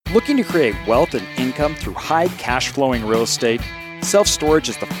Looking to create wealth and income through high cash-flowing real estate? Self-storage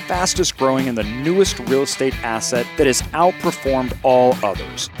is the fastest growing and the newest real estate asset that has outperformed all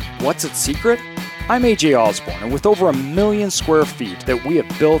others. What's its secret? I'm AJ Osborne, and with over 1 million square feet that we have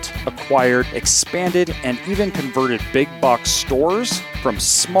built, acquired, expanded, and even converted big box stores from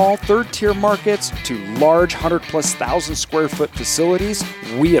small third-tier markets to large 100,000+ square foot facilities,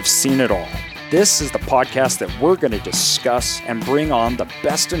 we have seen it all. This is the podcast that we're going to discuss and bring on the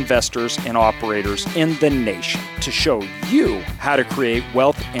best investors and operators in the nation to show you how to create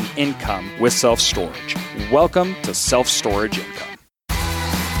wealth and income with self-storage. Welcome to Self-Storage Income.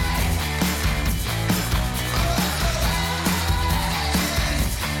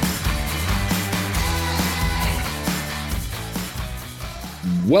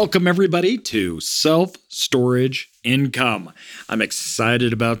 Welcome, everybody, to Self-Storage Income. I'm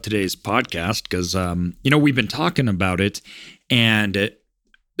excited about today's podcast because, we've been talking about it, and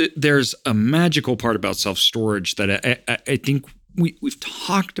there's a magical part about self-storage that I think we've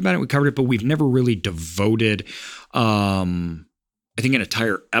talked about it, we covered it, but we've never really devoted, I think, an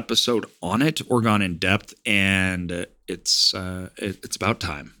entire episode on it or gone in depth, and it's about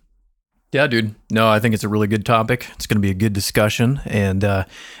time. Yeah, dude. No, I think it's a really good topic. It's going to be a good discussion, and it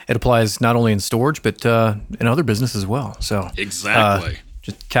applies not only in storage, but in other business as well. So exactly.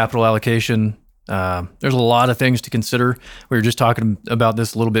 Just capital allocation. There's a lot of things to consider. We were just talking about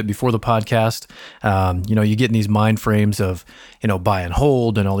this a little bit before the podcast. You get in these mind frames of, buy and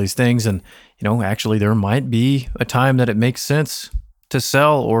hold and all these things. And, actually there might be a time that it makes sense to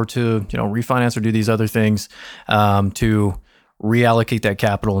sell or to, refinance or do these other things to reallocate that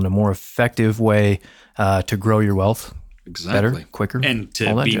capital in a more effective way to grow your wealth better, quicker, and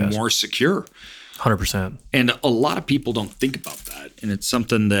to be more secure. 100%. And a lot of people don't think about that. And it's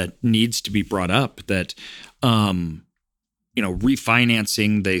something that needs to be brought up that,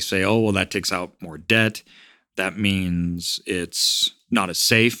 refinancing, they say, oh, well, that takes out more debt. That means it's not as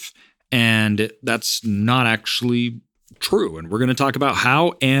safe. And that's not actually true. And we're going to talk about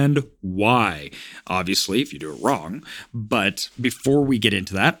how and why, obviously, if you do it wrong. But before we get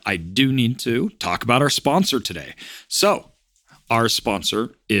into that, I do need to talk about our sponsor today. So our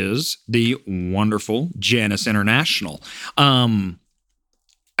sponsor is the wonderful Janus International. I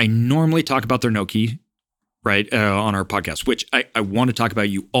normally talk about their no-key, right, on our podcast, which I want to talk about.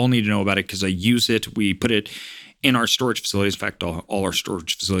 You all need to know about it because I use it. We put it in our storage facilities. In fact, all our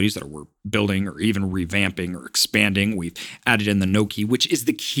storage facilities that we're building or even revamping or expanding, we've added in the no-key, which is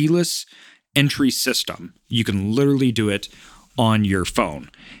the keyless entry system. You can literally do it on your phone.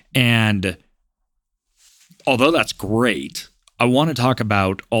 And although that's great, I want to talk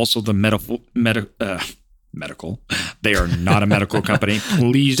about also the medical. They are not a medical company.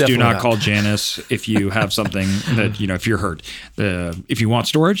 Please do not call Janus if you have something that, if you're hurt. If you want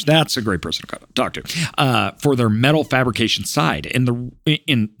storage, that's a great person to talk to. For their metal fabrication side, and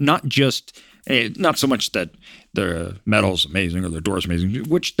not so much that the metal is amazing or the door is amazing,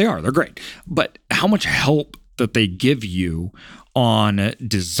 which they are, they're great, but how much help that they give you on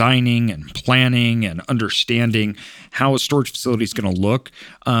designing and planning and understanding how a storage facility is going to look.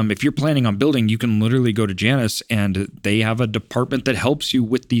 If you're planning on building, you can literally go to Janus and they have a department that helps you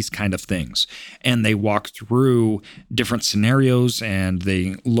with these kind of things. And they walk through different scenarios and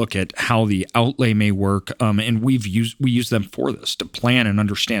they look at how the outlay may work. And we use them for this to plan and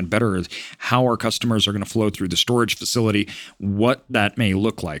understand better how our customers are going to flow through the storage facility, what that may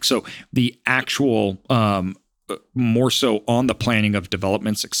look like. So the actual more so on the planning of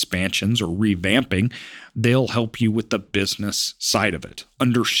developments, expansions, or revamping, they'll help you with the business side of it,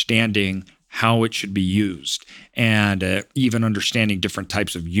 understanding how it should be used, and even understanding different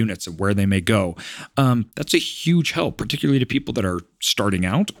types of units and where they may go. That's a huge help, particularly to people that are starting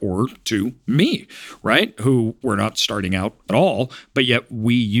out or to me, right? Who were not starting out at all, but yet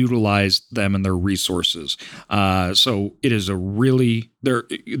we utilize them and their resources. So it is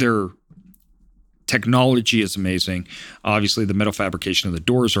they're technology is amazing. Obviously, the metal fabrication of the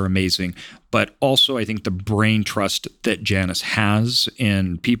doors are amazing, but also I think the brain trust that Janus has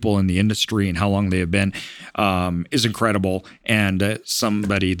in people in the industry and how long they have been is incredible, and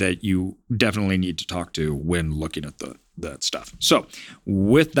somebody that you definitely need to talk to when looking at that stuff. So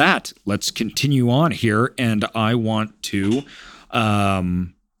with that, let's continue on here, and I want to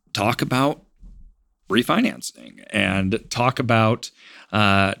talk about refinancing and talk about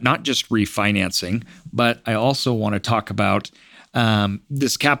not just refinancing, but I also want to talk about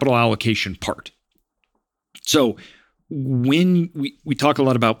this capital allocation part. So when we talk a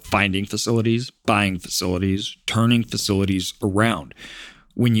lot about finding facilities, buying facilities, turning facilities around,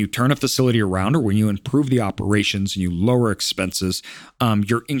 when you turn a facility around or when you improve the operations and you lower expenses,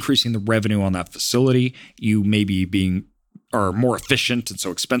 you're increasing the revenue on that facility. You may be are more efficient, and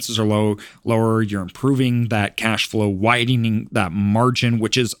so expenses are lower. You're improving that cash flow, widening that margin,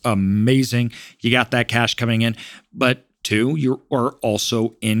 which is amazing. You got that cash coming in. But 2, you are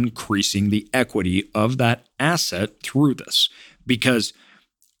also increasing the equity of that asset through this, because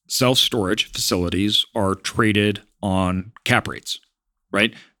self-storage facilities are traded on cap rates,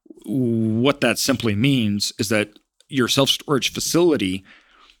 right? What that simply means is that your self-storage facility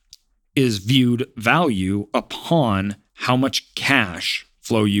is viewed value upon how much cash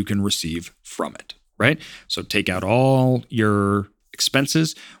flow you can receive from it, right? So take out all your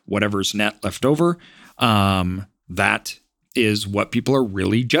expenses, whatever's net left over. That is what people are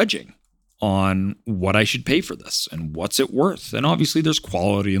really judging on, what I should pay for this and what's it worth. And obviously there's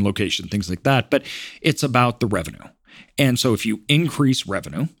quality and location, things like that, but it's about the revenue. And so if you increase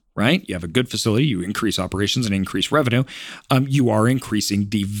revenue, right? You have a good facility, you increase operations and increase revenue, you are increasing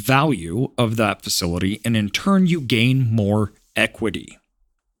the value of that facility, and in turn, you gain more equity,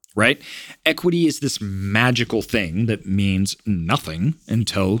 right? Equity is this magical thing that means nothing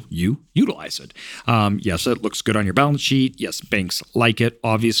until you utilize it. Yes, it looks good on your balance sheet. Yes, banks like it,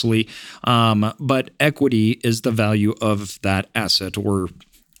 obviously, but equity is the value of that asset, or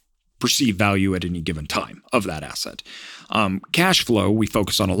perceived value at any given time of that asset. Cash flow we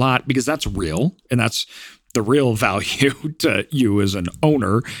focus on a lot because that's real, and that's the real value to you as an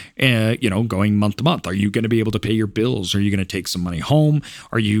owner, going month to month. Are you going to be able to pay your bills? Are you going to take some money home?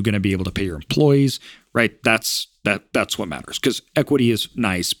 Are you going to be able to pay your employees? Right? That's what matters, because equity is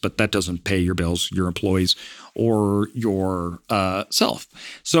nice, but that doesn't pay your bills, your employees, or your self.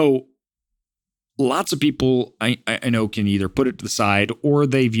 So lots of people I know can either put it to the side, or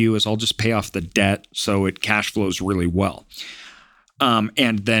they view as, I'll just pay off the debt so it cash flows really well.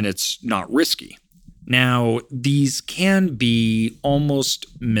 And then it's not risky. Now, these can be almost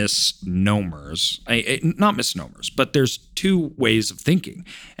misnomers. Not misnomers, but there's 2 ways of thinking.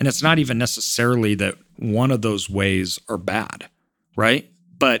 And it's not even necessarily that one of those ways are bad, right?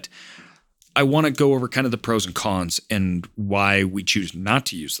 But I want to go over kind of the pros and cons and why we choose not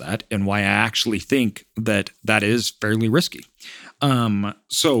to use that, and why I actually think that that is fairly risky.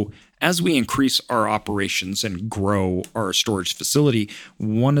 So as we increase our operations and grow our storage facility,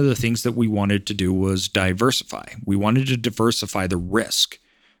 one of the things that we wanted to do was diversify. We wanted to diversify the risk,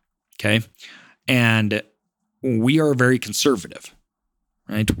 okay? And we are very conservative,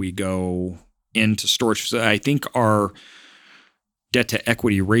 right? We go into storage. I think our debt to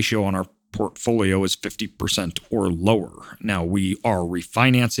equity ratio on our portfolio is 50% or lower. Now, we are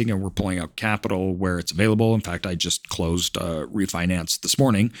refinancing and we're pulling out capital where it's available. In fact, I just closed refinance this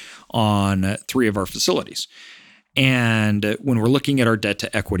morning on 3 of our facilities. And when we're looking at our debt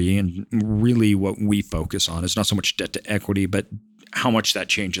to equity, and really what we focus on is not so much debt to equity, but how much that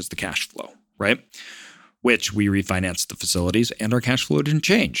changes the cash flow, right? Which we refinanced the facilities and our cash flow didn't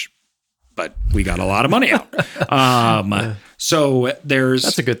change, but we got a lot of money out. So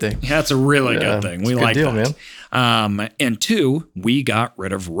that's a good thing. That's a really good thing. We like deal, that. Man. And 2, we got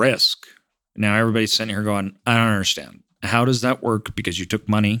rid of risk. Now everybody's sitting here going, I don't understand. How does that work? Because you took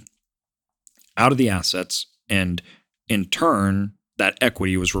money out of the assets, and in turn, that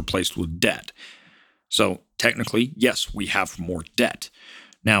equity was replaced with debt. So technically, yes, we have more debt.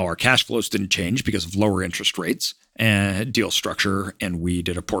 Now, our cash flows didn't change because of lower interest rates and deal structure, and we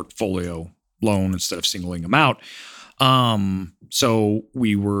did a portfolio loan instead of singling them out. So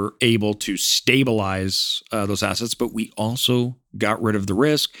we were able to stabilize those assets, but we also got rid of the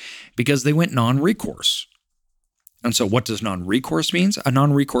risk because they went non-recourse. And so what does non-recourse mean? A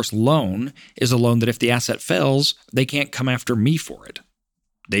non-recourse loan is a loan that if the asset fails, they can't come after me for it.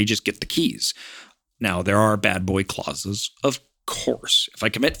 They just get the keys. Now, there are bad boy clauses, of course. If I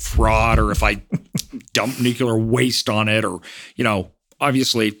commit fraud, or if I dump nuclear waste on it, or,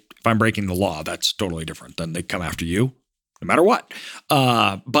 obviously, if I'm breaking the law, that's totally different. Then they come after you no matter what.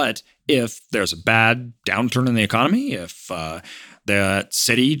 But if there's a bad downturn in the economy, if that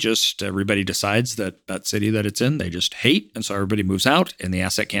city everybody decides that city that it's in, they just hate, and so everybody moves out and the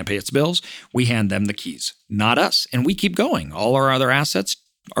asset can't pay its bills, we hand them the keys, not us. And we keep going. All our other assets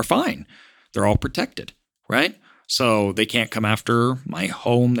are fine. They're all protected, right? So they can't come after my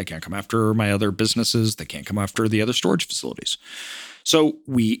home. They can't come after my other businesses. They can't come after the other storage facilities. So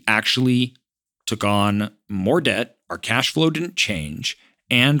we actually took on more debt. Our cash flow didn't change,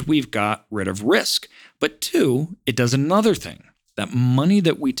 and we've got rid of risk. But 2, it does another thing. That money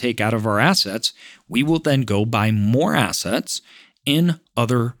that we take out of our assets, we will then go buy more assets in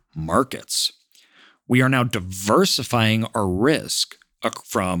other markets. We are now diversifying our risk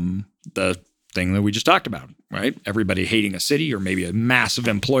from the thing that we just talked about, right? Everybody hating a city, or maybe a massive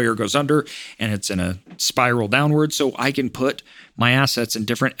employer goes under and it's in a spiral downward. So I can put my assets in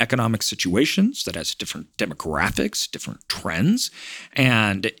different economic situations that has different demographics, different trends,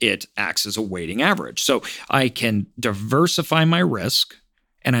 and it acts as a weighting average. So I can diversify my risk,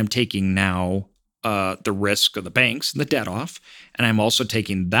 and I'm taking now the risk of the banks and the debt off, and I'm also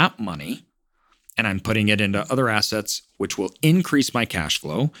taking that money and I'm putting it into other assets, which will increase my cash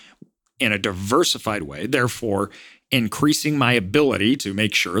flow in a diversified way, therefore increasing my ability to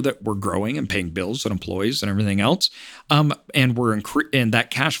make sure that we're growing and paying bills and employees and everything else. And and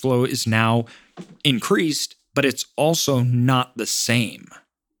that cash flow is now increased, but it's also not the same.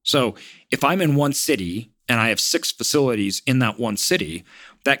 So if I'm in one city and I have 6 facilities in that one city,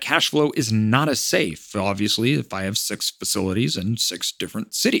 that cash flow is not as safe, obviously, if I have 6 facilities in 6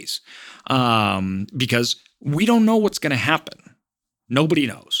 different cities, because we don't know what's going to happen. Nobody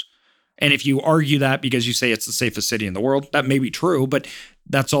knows. And if you argue that because you say it's the safest city in the world, that may be true, but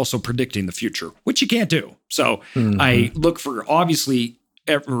that's also predicting the future, which you can't do. So I look for, obviously,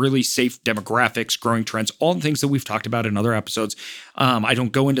 really safe demographics, growing trends, all the things that we've talked about in other episodes. I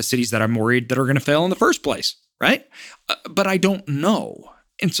don't go into cities that I'm worried that are going to fail in the first place, right? But I don't know.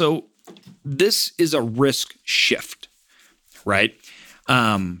 And so this is a risk shift, right?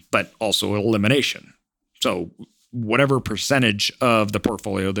 But also elimination. So whatever percentage of the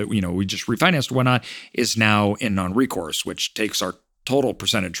portfolio that, we just refinanced or whatnot is now in non-recourse, which takes our total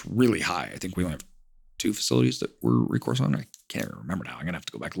percentage really high. I think we only have 2 facilities that we're recourse on. I can't remember now. I'm going to have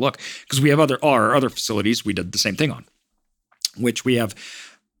to go back and look, because we have our other facilities we did the same thing on, which we have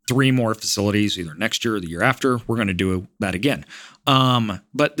 3 more facilities either next year or the year after. We're going to do that again.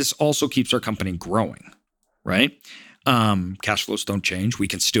 But this also keeps our company growing, right? Cash flows don't change. We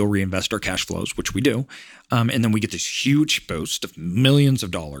can still reinvest our cash flows, which we do. And then we get this huge boost of millions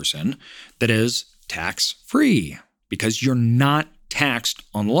of dollars in that is tax-free, because you're not taxed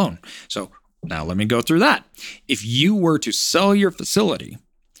on the loan. So now let me go through that. If you were to sell your facility,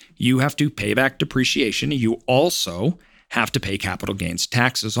 you have to pay back depreciation. You also have to pay capital gains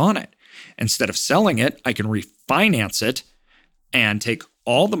taxes on it. Instead of selling it, I can refinance it and take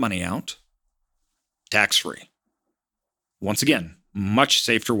all the money out tax-free. Once again, much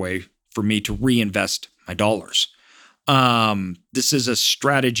safer way for me to reinvest my dollars. This is a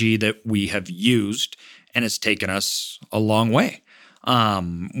strategy that we have used, and it's taken us a long way.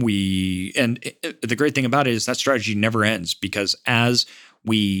 The great thing about it is that strategy never ends, because as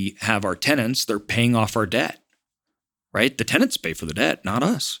we have our tenants, they're paying off our debt, right? The tenants pay for the debt, not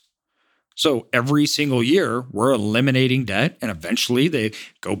us. So every single year, we're eliminating debt, and eventually they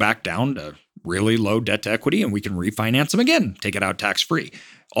go back down to really low debt to equity, and we can refinance them again, take it out tax-free,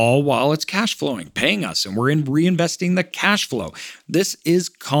 all while it's cash flowing, paying us, and we're reinvesting the cash flow. This is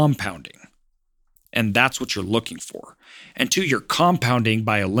compounding, and that's what you're looking for. And 2, you're compounding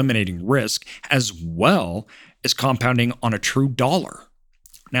by eliminating risk, as well as compounding on a true dollar.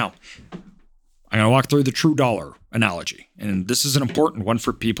 Now, I'm going to walk through the true dollar analogy, and this is an important one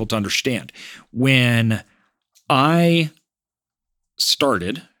for people to understand. When I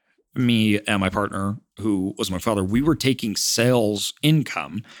started, me and my partner, who was my father, we were taking sales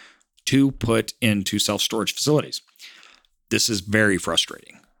income to put into self-storage facilities. This is very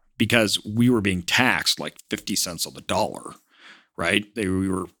frustrating, because we were being taxed like 50 cents on the dollar, right? We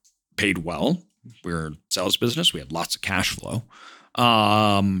were paid well. We were in sales business. We had lots of cash flow.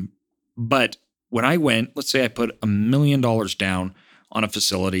 But when I went, let's say I put $1 million down on a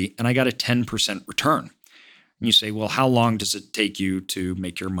facility and I got a 10% return. And you say, well, how long does it take you to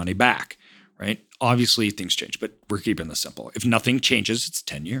make your money back, right? Obviously, things change, but we're keeping this simple. If nothing changes, it's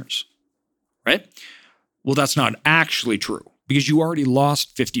 10 years, right? Well, that's not actually true, because you already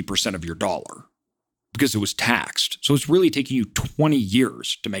lost 50% of your dollar because it was taxed. So it's really taking you 20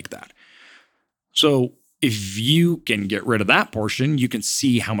 years to make that. So if you can get rid of that portion, you can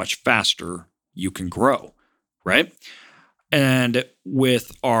see how much faster you can grow, right? And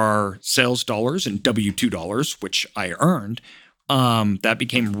with our sales dollars and W-2 dollars, which I earned, that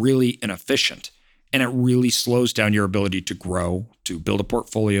became really inefficient. And it really slows down your ability to grow, to build a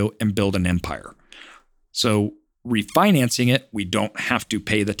portfolio, and build an empire. So refinancing it, we don't have to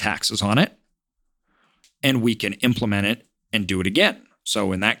pay the taxes on it, and we can implement it and do it again.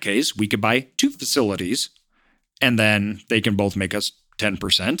 So in that case, we could buy 2 facilities, and then they can both make us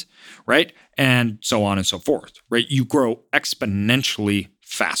 10%, right? And so on and so forth, right? You grow exponentially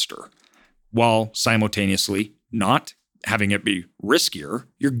faster while simultaneously not having it be riskier.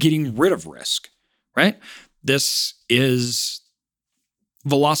 You're getting rid of risk, right? This is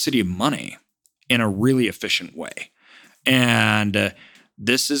velocity of money in a really efficient way. And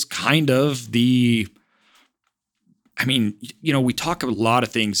this is kind of the, I mean, we talk a lot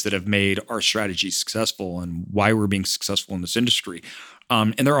of things that have made our strategy successful and why we're being successful in this industry.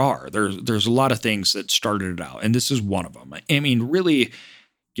 And there's a lot of things that started it out. And this is one of them. I mean, really,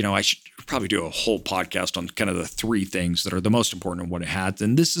 I should probably do a whole podcast on kind of the three things that are the most important and what it had.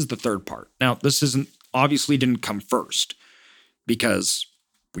 And this is the third part. Now, this obviously didn't come first because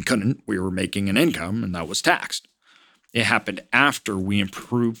we were making an income and that was taxed. It happened after we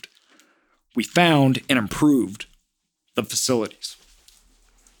found and improved the facilities.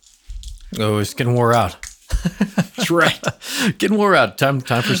 Oh, it's getting wore out. That's right. Getting wore out. Time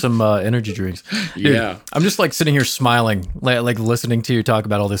for some energy drinks. Dude, yeah. I'm just like sitting here smiling, like listening to you talk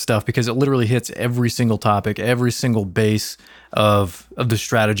about all this stuff because it literally hits every single topic, every single base of the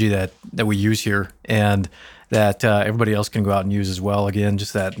strategy that we use here and that everybody else can go out and use as well. Again,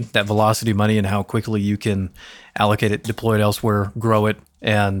 just that velocity money and how quickly you can allocate it, deploy it elsewhere, grow it.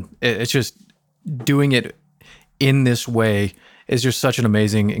 And it's just doing it in this way is just such an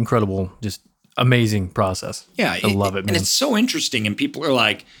amazing, incredible, just amazing process. Yeah. I love it, man. And it's so interesting. And people are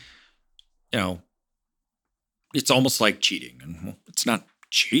like, it's almost like cheating. And it's not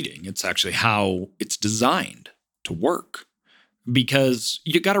cheating. It's actually how it's designed to work. Because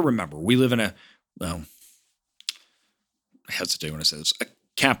you got to remember, we live in I hesitate when I say this, a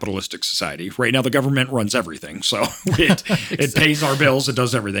capitalistic society. Right now, the government runs everything. So it pays our bills, it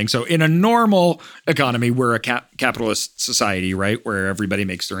does everything. So in a normal economy, we're a capitalist society, right? Where everybody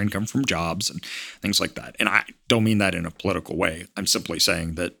makes their income from jobs and things like that. And I don't mean that in a political way. I'm simply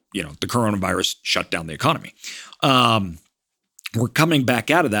saying that, the coronavirus shut down the economy. We're coming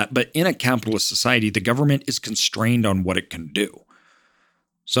back out of that. But in a capitalist society, the government is constrained on what it can do.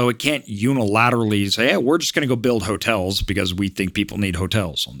 So it can't unilaterally say, hey, we're just going to go build hotels because we think people need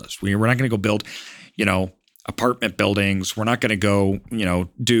hotels on this. We're not going to go build, apartment buildings. We're not going to go,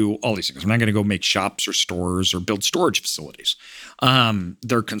 do all these things. We're not going to go make shops or stores or build storage facilities.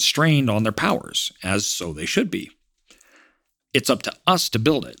 They're constrained on their powers, as so they should be. It's up to us to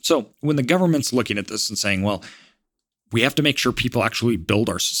build it. So when the government's looking at this and saying, well, we have to make sure people actually build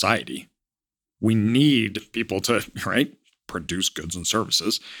our society. We need people to, produce goods and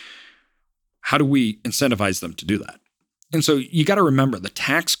services. How do we incentivize them to do that? And so you got to remember the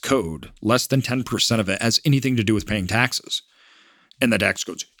tax code, less than 10% of it has anything to do with paying taxes. And the tax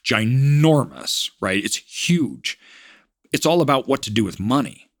code's ginormous, right? It's huge. It's all about what to do with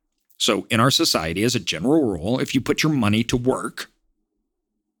money. So in our society, as a general rule, if you put your money to work,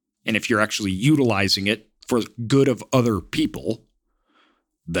 and if you're actually utilizing it for the good of other people,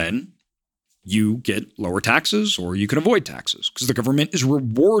 then you get lower taxes or you can avoid taxes because the government is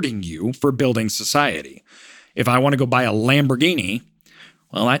rewarding you for building society. If I want to go buy a Lamborghini,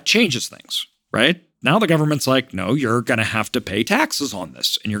 well, that changes things, right? Now the government's like, no, you're going to have to pay taxes on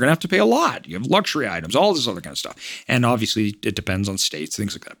this and you're going to have to pay a lot. You have luxury items, all this other kind of stuff. And obviously it depends on states,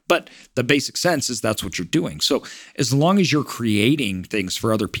 things like that. But the basic sense is that's what you're doing. So as long as you're creating things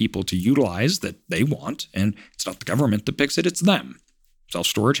for other people to utilize that they want, and it's not the government that picks it, it's them.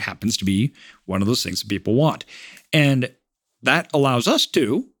 Self-storage happens to be one of those things that people want. And that allows us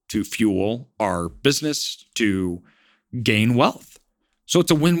to fuel our business, to gain wealth. So it's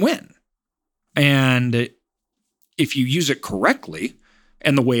a win-win. And if you use it correctly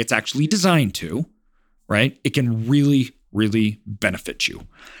and the way it's actually designed to, right, it can really, really benefit you.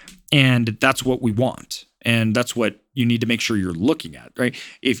 And that's what we want. And that's what you need to make sure you're looking at, right?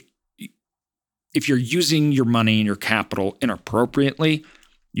 If you're using your money and your capital inappropriately,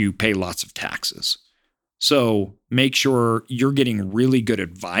 you pay lots of taxes. So make sure you're getting really good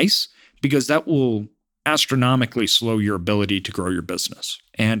advice because that will astronomically slow your ability to grow your business.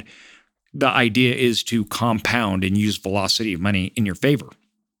 And the idea is to compound and use velocity of money in your favor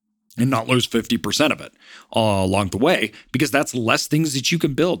and not lose 50% of it along the way because that's less things that you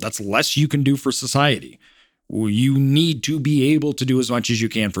can build. That's less you can do for society. You need to be able to do as much as you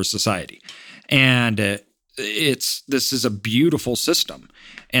can for society. And this is a beautiful system.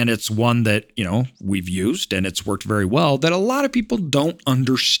 And it's one that, we've used and it's worked very well that a lot of people don't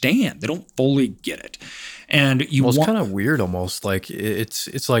understand. They don't fully get it. And it's kind of weird almost. Like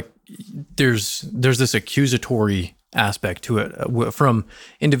it's like there's this accusatory aspect to it from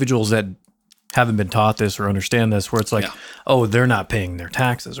individuals that haven't been taught this or understand this, where it's like, oh, they're not paying their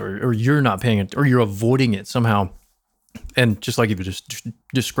taxes or you're not paying it or you're avoiding it somehow. And just like you just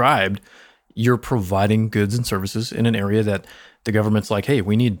described, you're providing goods and services in an area that the government's like, hey,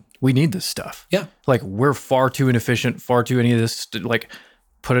 we need this stuff. Yeah. Like we're far too inefficient, far too any of this. Like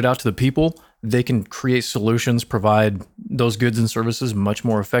put it out to the people, they can create solutions, provide those goods and services much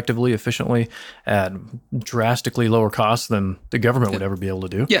more effectively, efficiently, at drastically lower costs than the government would ever be able to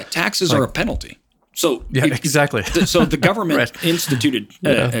do. Yeah, taxes are a penalty. So exactly. So the government instituted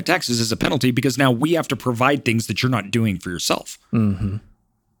taxes as a penalty because now we have to provide things that you're not doing for yourself. Mm-hmm.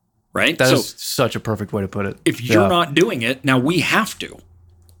 Right? That is such a perfect way to put it. If you're not doing it, now we have to.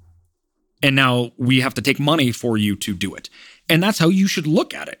 And now we have to take money for you to do it. And that's how you should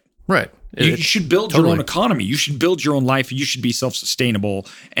look at it. Right. You should build your own economy. You should build your own life. You should be self-sustainable,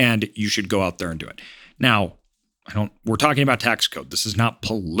 and you should go out there and do it. Now, we're talking about tax code. This is not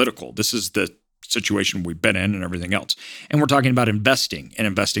political. This is the situation we've been in and everything else. And we're talking about investing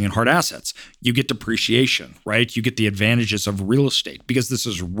in hard assets. You get depreciation, right? You get the advantages of real estate because this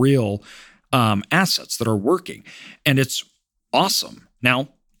is real assets that are working. And it's awesome. Now,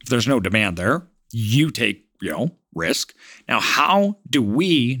 if there's no demand there, you take, risk. Now, how do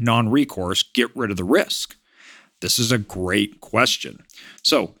we non-recourse get rid of the risk? This is a great question.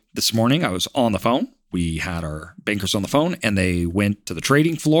 So this morning I was on the phone. We had our bankers on the phone and they went to the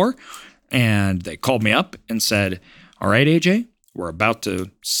trading floor and they called me up and said, all right, AJ, we're about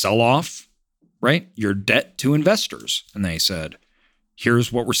to sell off, right, your debt to investors. And they said,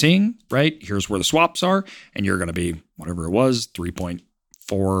 here's what we're seeing, right? Here's where the swaps are. And you're going to be, whatever it was,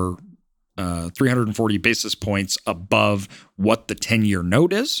 340 basis points above what the 10-year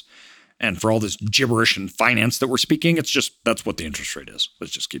note is. And for all this gibberish and finance that we're speaking, that's what the interest rate is.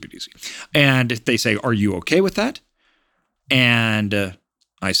 Let's just keep it easy. And they say, are you okay with that? And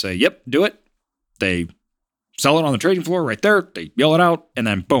I say, yep, do it. They sell it on the trading floor right there. They yell it out and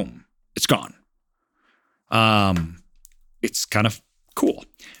then boom, it's gone. It's kind of cool.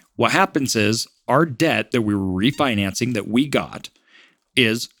 What happens is our debt that we were refinancing that we got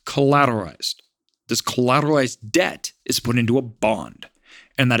is collateralized. This collateralized debt is put into a bond,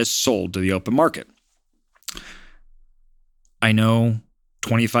 and that is sold to the open market. I know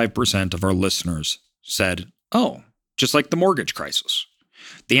 25% of our listeners said, oh, just like the mortgage crisis.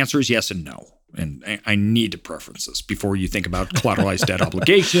 The answer is yes and no. And I need to preference this before you think about collateralized debt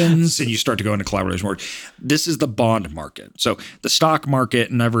obligations and you start to go into collateralized mortgage. This is the bond market. So the stock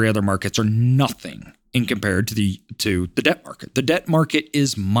market and every other markets are nothing in compared to the debt market. The debt market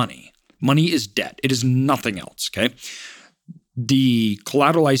is money. Money is debt. It is nothing else, okay? The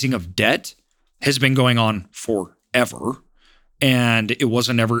collateralizing of debt has been going on forever, and it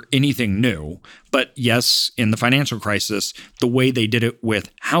wasn't ever anything new. But yes, in the financial crisis, the way they did it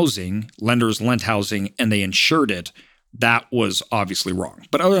with housing, lenders lent housing and they insured it, that was obviously wrong.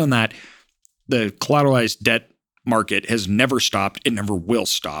 But other than that, the collateralized debt market has never stopped. It never will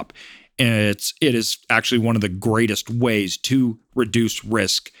stop. And it is actually one of the greatest ways to reduce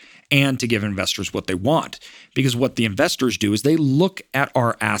risk and to give investors what they want. Because what the investors do is they look at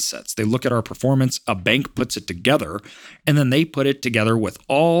our assets, they look at our performance, a bank puts it together, and then they put it together with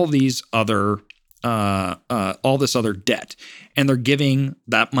all this other debt. And they're giving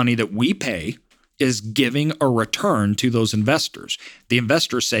that money that we pay is giving a return to those investors. The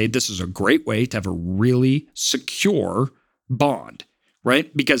investors say this is a great way to have a really secure bond,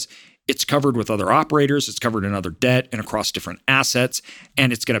 right? Because it's covered with other operators, it's covered in other debt and across different assets,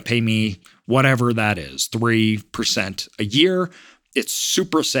 and it's going to pay me whatever that is, 3% a year. It's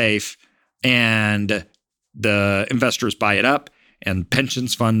super safe, and the investors buy it up, and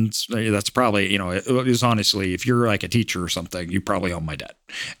pensions funds, that's probably, it is honestly, if you're like a teacher or something, you probably own my debt.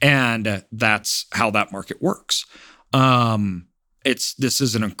 And that's how that market works. This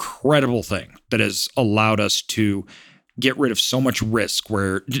is an incredible thing that has allowed us to get rid of so much risk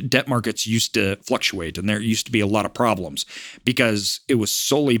where debt markets used to fluctuate and there used to be a lot of problems because it was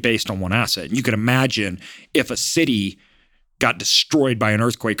solely based on one asset. And you could imagine if a city got destroyed by an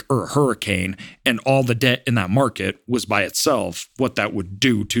earthquake or a hurricane and all the debt in that market was by itself, what that would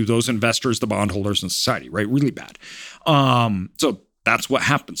do to those investors, the bondholders, and society, right? Really bad. So that's what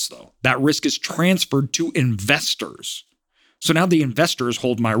happens though. That risk is transferred to investors. So now the investors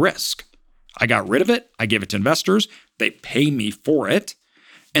hold my risk. I got rid of it. I give it to investors. They pay me for it,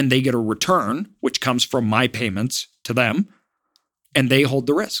 and they get a return, which comes from my payments to them, and they hold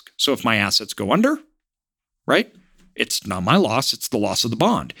the risk. So if my assets go under, right, it's not my loss. It's the loss of the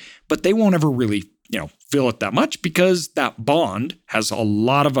bond. But they won't ever really, feel it that much because that bond has a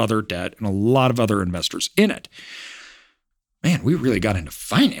lot of other debt and a lot of other investors in it. Man, we really got into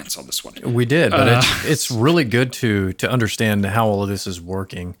finance on this one. We did, but it's really good to understand how all of this is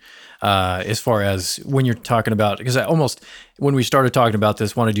working. As far as when you're talking about, because when we started talking about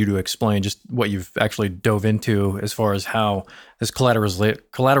this, wanted you to explain just what you've actually dove into as far as how this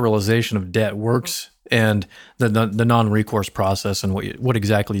collateralization of debt works and the non-recourse process and what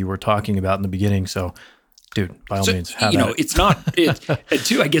exactly you were talking about in the beginning. So, dude, by all means, have at it. It's not it. And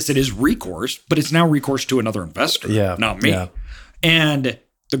two, I guess it is recourse, but it's now recourse to another investor, not me. Yeah. And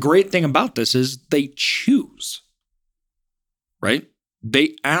the great thing about this is they choose, right?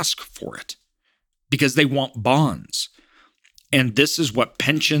 They ask for it because they want bonds. And this is what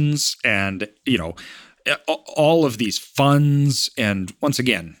pensions and, all of these funds. And once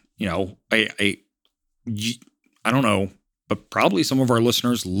again, I don't know, but probably some of our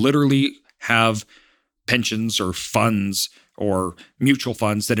listeners literally have pensions or funds or mutual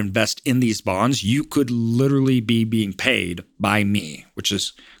funds that invest in these bonds. You could literally be being paid by me, which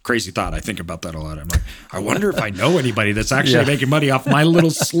is a crazy thought. I think about that a lot. I'm like, I wonder if I know anybody that's actually making money off my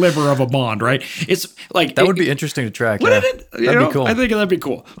little sliver of a bond, right? It's like that would be interesting to track. That'd be cool. I think that'd be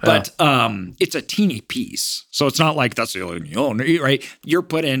cool. Yeah. But it's a teeny piece. So it's not like that's the only you own, right? You're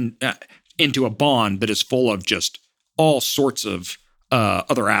put into a bond that is full of just all sorts of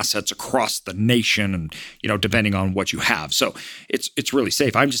other assets across the nation and, depending on what you have. So it's really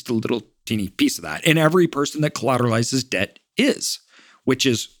safe. I'm just a little teeny piece of that. And every person that collateralizes debt which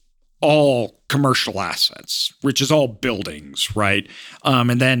is all commercial assets, which is all buildings, right?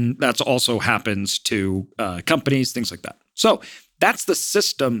 And then that's also happens to companies, things like that. So that's the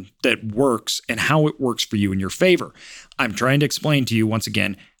system that works and how it works for you in your favor. I'm trying to explain to you once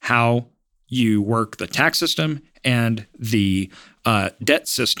again how you work the tax system and the debt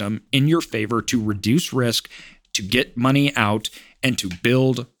system in your favor to reduce risk, to get money out, and to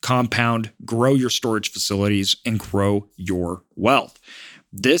build, compound, grow your storage facilities, and grow your wealth.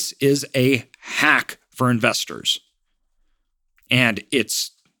 This is a hack for investors. And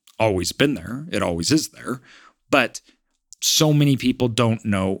it's always been there. It always is there. But so many people don't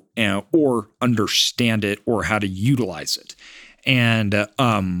know or understand it or how to utilize it. And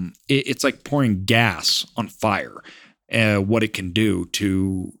it's like pouring gas on fire, what it can do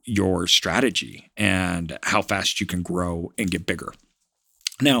to your strategy and how fast you can grow and get bigger.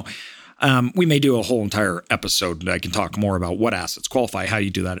 Now, we may do a whole entire episode that I can talk more about what assets qualify, how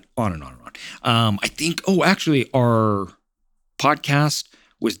you do that, on and on and on. I think, actually, our podcast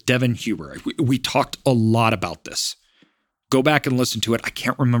with Devin Huber, we talked a lot about this. Go back and listen to it. I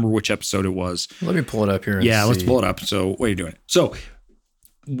can't remember which episode it was. Let me pull it up here. Let's pull it up. So what are you doing? So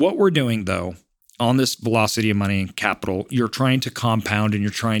what we're doing, though, on this velocity of money and capital, you're trying to compound, and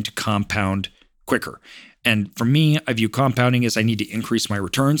you're trying to compound quicker. And for me, I view compounding as I need to increase my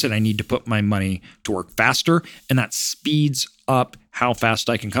returns and I need to put my money to work faster. And that speeds up how fast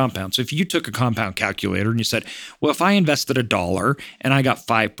I can compound. So if you took a compound calculator and you said, well, if I invested $1 and I got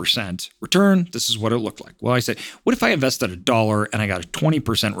 5% return, this is what it looked like. Well, I said, what if I invested $1 and I got a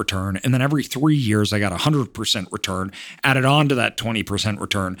 20% return? And then every 3 years I got 100% return added on to that 20%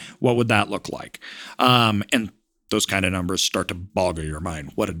 return. What would that look like? And those kind of numbers start to boggle your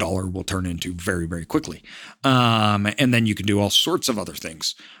mind, what $1 will turn into very, very quickly. And then you can do all sorts of other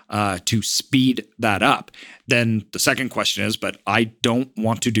things to speed that up. Then the second question is, but I don't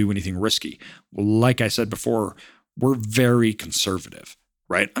want to do anything risky. Well, like I said before, we're very conservative,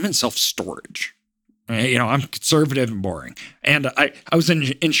 right? I'm in self-storage. I'm conservative and boring. And I was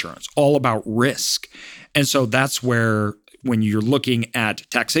in insurance, all about risk. And so that's where, when you're looking at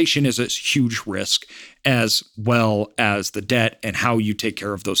taxation is a huge risk, as well as the debt and how you take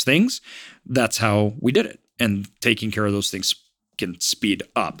care of those things. That's how we did it. And taking care of those things can speed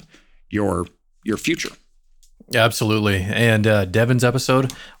up your future. Yeah, absolutely. And Devin's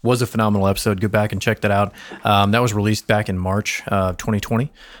episode was a phenomenal episode. Go back and check that out. That was released back in March of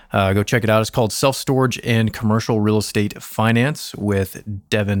 2020. Go check it out. It's called Self-Storage and Commercial Real Estate Finance with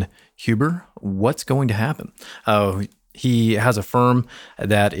Devin Huber. What's going to happen? He has a firm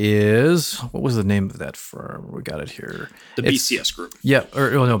that is, what was the name of that firm? We got it here. BCS Group. Yeah,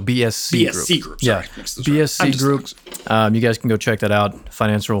 BSC Group. BSC Group, sorry. Yeah, BSC Group. You guys can go check that out.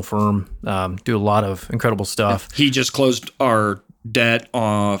 Financial firm, do a lot of incredible stuff. He just closed our debt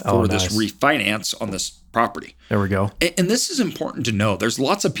for this refinance on this property. There we go. And this is important to know. There's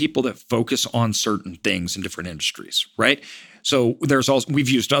lots of people that focus on certain things in different industries, right? So we've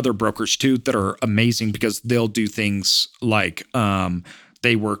used other brokers too that are amazing because they'll do things like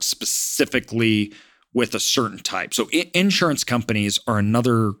they work specifically with a certain type. So insurance companies are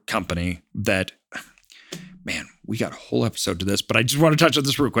another company that, man, we got a whole episode to this, but I just want to touch on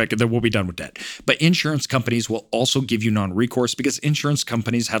this real quick and then we'll be done with debt. But insurance companies will also give you non-recourse because insurance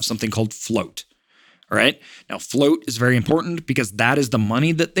companies have something called float. All right. Now, float is very important because that is the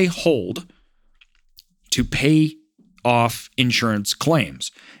money that they hold to pay off insurance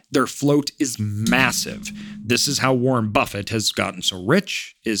claims. Their float is massive. This is how Warren Buffett has gotten so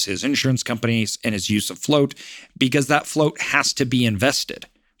rich, is his insurance companies and his use of float, because that float has to be invested.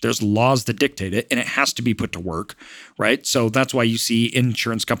 There's laws that dictate it, and it has to be put to work, right? So that's why you see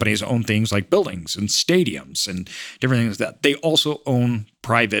insurance companies own things like buildings and stadiums and different things like that. They also own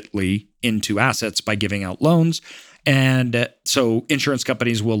privately into assets by giving out loans. And so insurance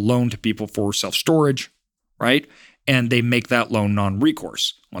companies will loan to people for self-storage, right? And they make that loan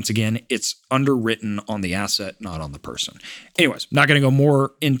non-recourse. Once again, it's underwritten on the asset, not on the person. Anyways, not going to go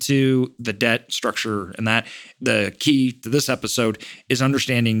more into the debt structure and that. The key to this episode is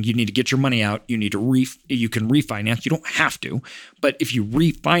understanding you need to get your money out. You need to you can refinance. You don't have to, but if you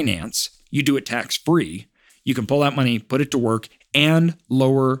refinance, you do it tax-free. You can pull that money, put it to work, and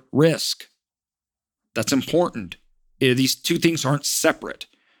lower risk. That's important. These two things aren't separate,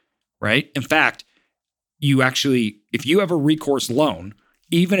 right? In fact, you actually, if you have a recourse loan,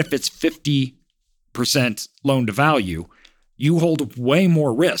 even if it's 50% loan to value, you hold way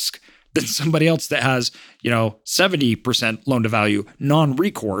more risk than somebody else that has, 70% loan to value,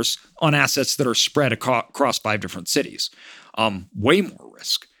 non-recourse on assets that are spread across 5 different cities. Way more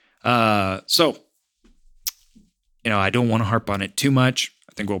risk. So, I don't want to harp on it too much.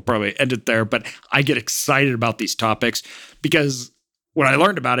 I think we'll probably end it there, but I get excited about these topics because when I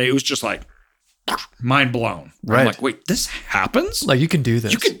learned about it, it was just like, mind blown. Right. I'm like, wait, this happens? Like, you can do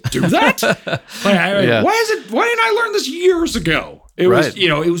this. You can do that? Yeah. Why didn't I learn this years ago? It was,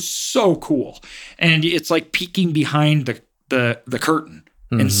 it was so cool. And it's like peeking behind the curtain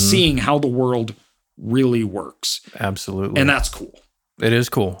and seeing how the world really works. Absolutely. And that's cool. It is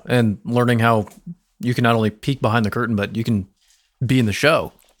cool. And learning how you can not only peek behind the curtain, but you can be in the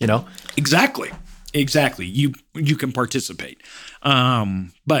show, Exactly. You can participate.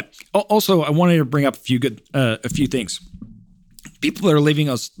 But also I wanted to bring up a few things. People that are leaving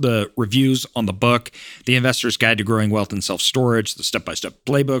us the reviews on the book, The Investor's Guide to Growing Wealth in Self-Storage, the step-by-step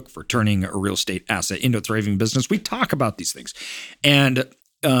playbook for turning a real estate asset into a thriving business. We talk about these things. And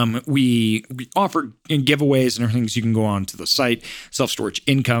we offer in giveaways and everything. So you can go on to the site, Self-Storage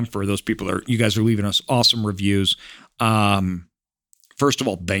Income, for those people you guys are leaving us awesome reviews. First of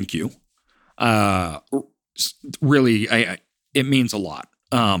all, thank you. Really, it means a lot.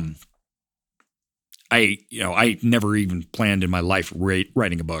 I never even planned in my life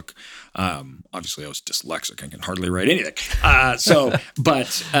writing a book. Obviously I was dyslexic. I can hardly write anything.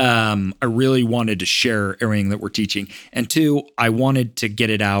 But I really wanted to share everything that we're teaching. And 2, I wanted to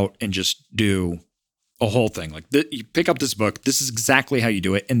get it out and just do a whole thing. Like you pick up this book. This is exactly how you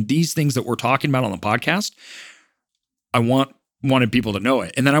do it. And these things that we're talking about on the podcast, I wanted people to know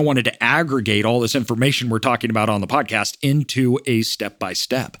it. And then I wanted to aggregate all this information we're talking about on the podcast into a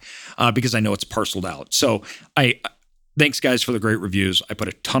step-by-step because I know it's parceled out. So thanks guys for the great reviews. I put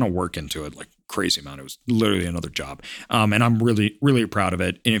a ton of work into it, like crazy amount. It was literally another job. And I'm really, really proud of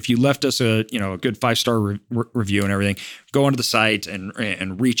it. And if you left us a good 5-star review and everything, go onto the site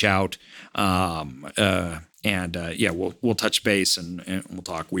and reach out. We'll touch base and we'll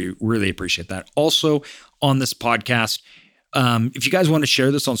talk. We really appreciate that. Also on this podcast, if you guys want to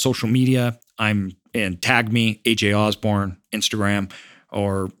share this on social media, and tag me, AJ Osborne, Instagram,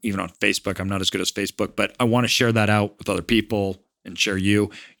 or even on Facebook. I'm not as good as Facebook, but I want to share that out with other people and share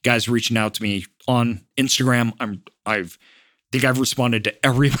you guys reaching out to me on Instagram. I think I've responded to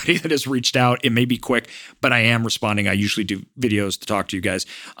everybody that has reached out. It may be quick, but I am responding. I usually do videos to talk to you guys,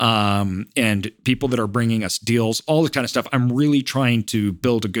 and people that are bringing us deals, all this kind of stuff. I'm really trying to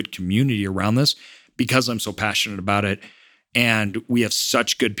build a good community around this because I'm so passionate about it. And we have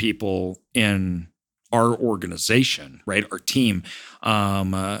such good people in our organization, right? Our team.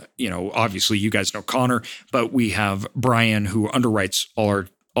 Obviously you guys know Connor, but we have Brian who underwrites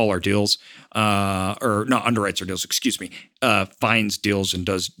all our deals, or not underwrites our deals, excuse me, finds deals and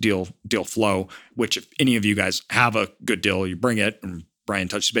does deal flow, which if any of you guys have a good deal, you bring it, and Brian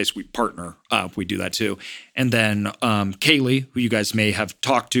touches base, we partner up, we do that too. And then Kaylee, who you guys may have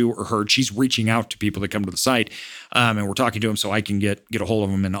talked to or heard, she's reaching out to people that come to the site, and we're talking to them so I can get a hold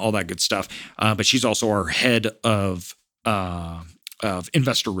of them and all that good stuff. But she's also our head of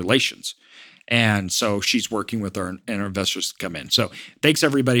investor relations. And so she's working with our investors to come in. So thanks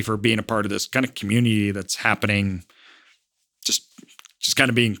everybody for being a part of this kind of community that's happening, just kind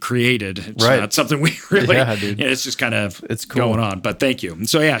of being created. It's not something we really, it's just kind of going on, but thank you. And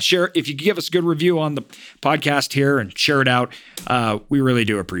so share, if you give us a good review on the podcast here and share it out, we really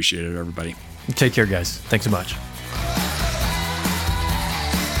do appreciate it, everybody. Take care, guys. Thanks so much.